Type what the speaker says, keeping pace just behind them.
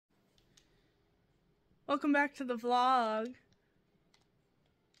Welcome back to the vlog.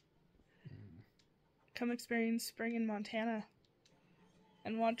 Come experience spring in Montana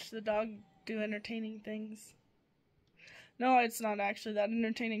and watch the dog do entertaining things. No, it's not actually that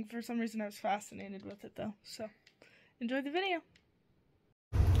entertaining. For some reason I was fascinated with it though. So, enjoy the video.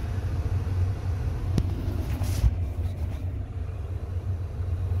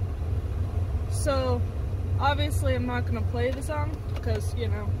 So, obviously I'm not going to play the song because, you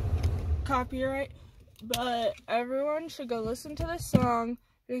know, copyright. But everyone should go listen to this song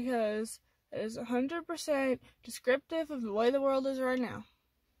because it is 100% descriptive of the way the world is right now.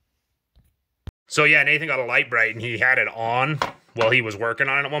 So yeah, Nathan got a light bright and he had it on while he was working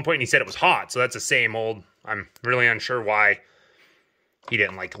on it at one point and he said it was hot. So that's the same old, I'm really unsure why he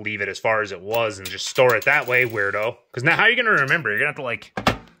didn't like leave it as far as it was and just store it that way, weirdo. Because now how are you going to remember? You're going to have to like,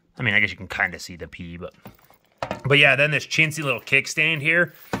 I mean, I guess you can kind of see the P, but yeah, then this chintzy little kickstand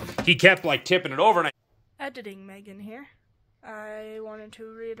here, he kept like tipping it over and Editing Megan here. I wanted to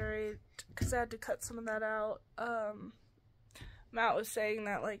reiterate, because I had to cut some of that out, Matt was saying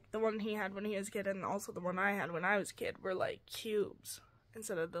that, like, the one he had when he was a kid and also the one I had when I was a kid were, like, cubes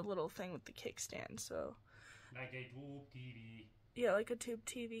instead of the little thing with the kickstand, so. like a tube TV. Yeah, like a tube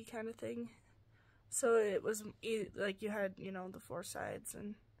TV kind of thing. So it was, like, you had, you know, the four sides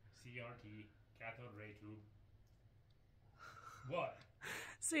and... CRT, cathode ray tube. What?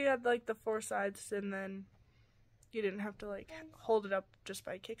 So you had, like, the four sides, and then you didn't have to, like, hold it up just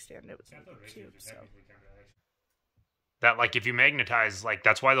by a kickstand. It was a cube, so. That, like, if you magnetize, like,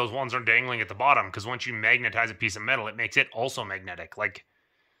 that's why those ones are dangling at the bottom, because once you magnetize a piece of metal, it makes it also magnetic. Like,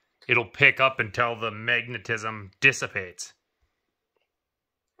 it'll pick up until the magnetism dissipates.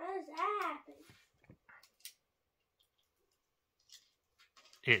 How does that happen?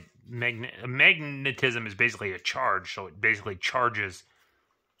 Magnetism is basically a charge, so it basically charges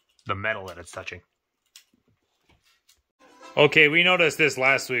the metal that it's touching. Okay, we noticed this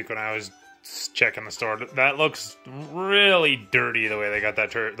last week when I was checking the store. That looks really dirty the way they got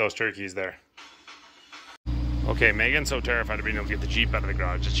that those turkeys there. Okay, Megan's so terrified of being able to get the Jeep out of the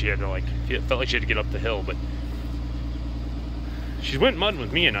garage that she had to like, it felt like she had to get up the hill, but she went mudding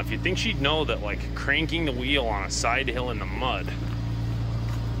with me enough. You'd think she'd know that like cranking the wheel on a side hill in the mud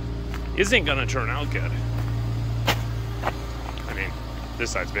isn't gonna turn out good. I mean,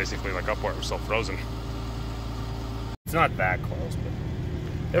 this side's basically like up where it was still frozen. It's not that close, but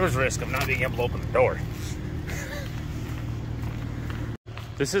there was risk of not being able to open the door.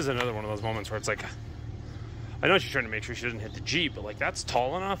 This is another one of those moments where it's like, I know she's trying to make sure she doesn't hit the Jeep, but like that's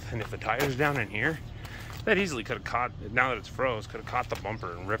tall enough, and if the tire's down in here, that easily could have caught, now that it's froze, could have caught the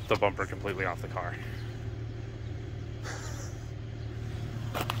bumper and ripped the bumper completely off the car.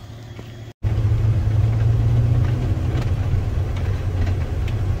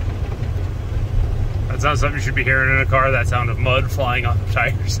 That's not something you should be hearing in a car, that sound of mud flying off the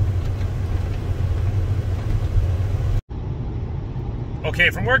tires.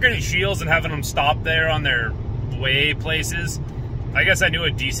 Okay, from working at Shields and having them stop there on their way places, I guess I knew a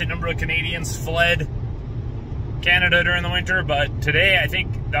decent number of Canadians fled Canada during the winter, but today I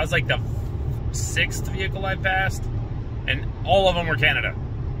think that was like the 6th vehicle I passed, and all of them were Canada.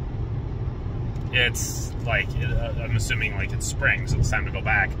 It's like, I'm assuming like it's spring, so it's time to go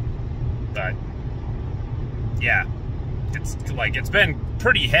back, but yeah, it's like, it's been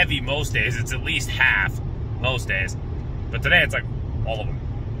pretty heavy most days. It's at least half most days, but today it's like all of them.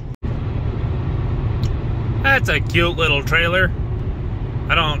 That's a cute little trailer.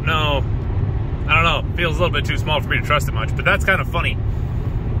 I don't know, it feels a little bit too small for me to trust it much, but that's kind of funny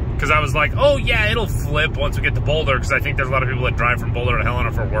because I was like, oh yeah, it'll flip once we get to Boulder, because I think there's a lot of people that drive from Boulder to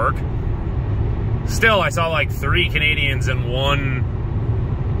Helena for work. Still, I saw like 3 Canadians and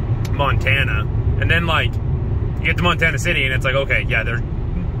 1 Montana, and then like you get to Montana City and it's like, okay, yeah, there's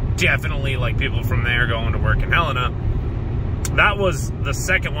definitely like people from there going to work in Helena. That was the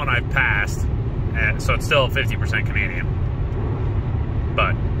second one I've passed, so it's still 50% Canadian.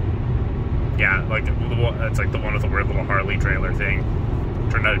 But yeah, like it's like the one with the weird little Harley trailer thing.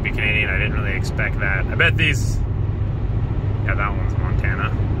 Turned out to be Canadian. I didn't really expect that. I bet these, yeah, that one's Montana.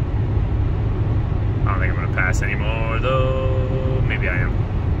 I don't think I'm gonna pass anymore though. Maybe I am.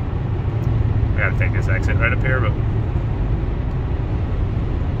 I gotta take this exit right up here, but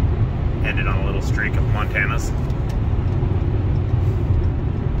ended on a little streak of Montanas.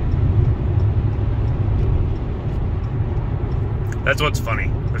 That's what's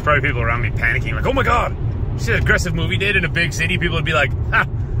funny. There's probably people around me panicking like, oh my god, you see that aggressive movie did in a big city? People would be like, ha,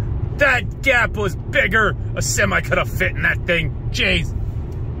 that gap was bigger. A semi could have fit in that thing. Jeez.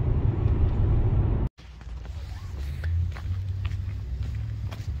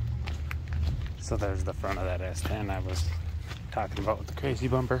 So there's the front of that S10 I was talking about with the crazy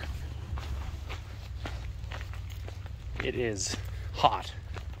bumper. It is hot.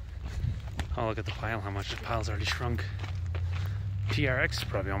 Oh, look at the pile, how much the pile's already shrunk. TRX is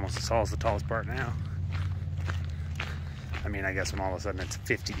probably almost as tall as the tallest part now. I mean, I guess when all of a sudden it's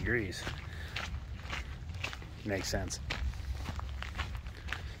 50 degrees. Makes sense.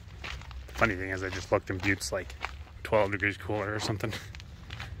 The funny thing is I just looked and Butte's like 12 degrees cooler or something.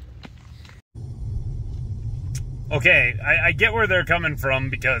 Okay, I get where they're coming from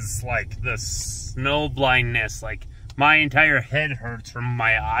because, like, the snow blindness, like, my entire head hurts from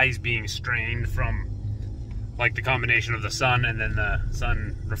my eyes being strained from, like, the combination of the sun and then the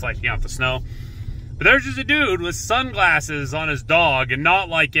sun reflecting off the snow. But there's just a dude with sunglasses on his dog, and not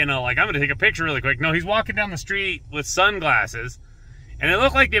like in a, like, I'm gonna take a picture really quick. No, he's walking down the street with sunglasses, and it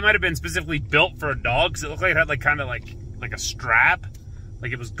looked like they might have been specifically built for a dog, because it looked like it had, like, kind of like a strap.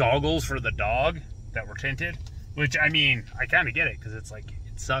 Like it was goggles for the dog that were tinted. Which, I mean, I kind of get it, because it's like,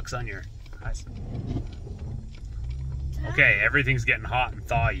 it sucks on your eyes. Okay, everything's getting hot and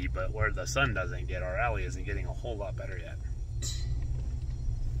thawy, but where the sun doesn't get, our alley isn't getting a whole lot better yet.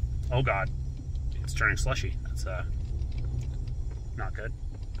 Oh God, it's turning slushy. That's, not good.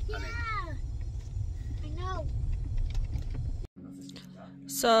 Yeah, I know.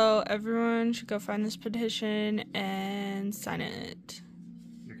 So everyone should go find this petition and sign it.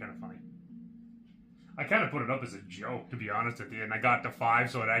 You're kind of funny. I kind of put it up as a joke, to be honest, at the end. I got to 5,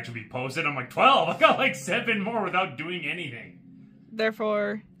 so it'd actually be posted. I'm like, 12! I got like 7 more without doing anything.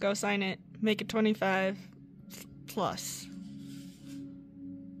 Therefore, go sign it. Make it 25 plus.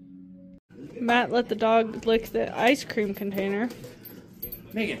 Matt let the dog lick the ice cream container.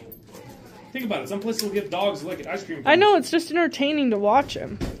 Megan, think about it. Some places will give dogs like an ice cream. I know, it's just entertaining to watch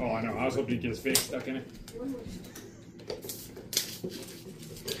him. Oh, I know. I was hoping he'd get his face stuck in it.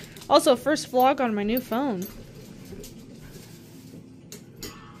 Also, first vlog on my new phone.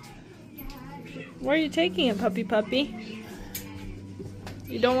 Where are you taking it, puppy puppy?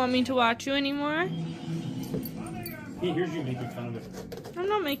 You don't want me to watch you anymore? He hears you making fun of it. I'm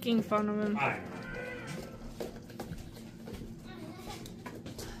not making fun of him. I know.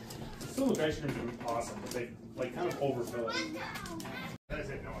 Still, the ice cream would be awesome, but they like kind of overfill it. That's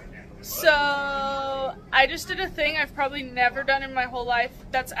it. No, I can't. So, I just did a thing I've probably never done in my whole life.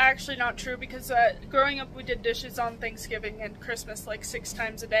 That's actually not true because growing up we did dishes on Thanksgiving and Christmas like 6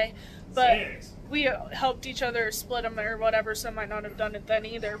 times a day. But we helped each other split them or whatever, so I might not have done it then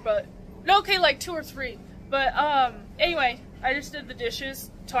either. But, okay, like 2 or 3. But, anyway, I just did the dishes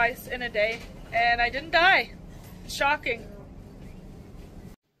twice in a day and I didn't die. Shocking.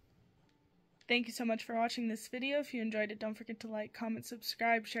 Thank you so much for watching this video. If you enjoyed it, don't forget to like, comment,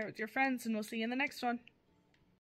 subscribe, share it with your friends, and we'll see you in the next one.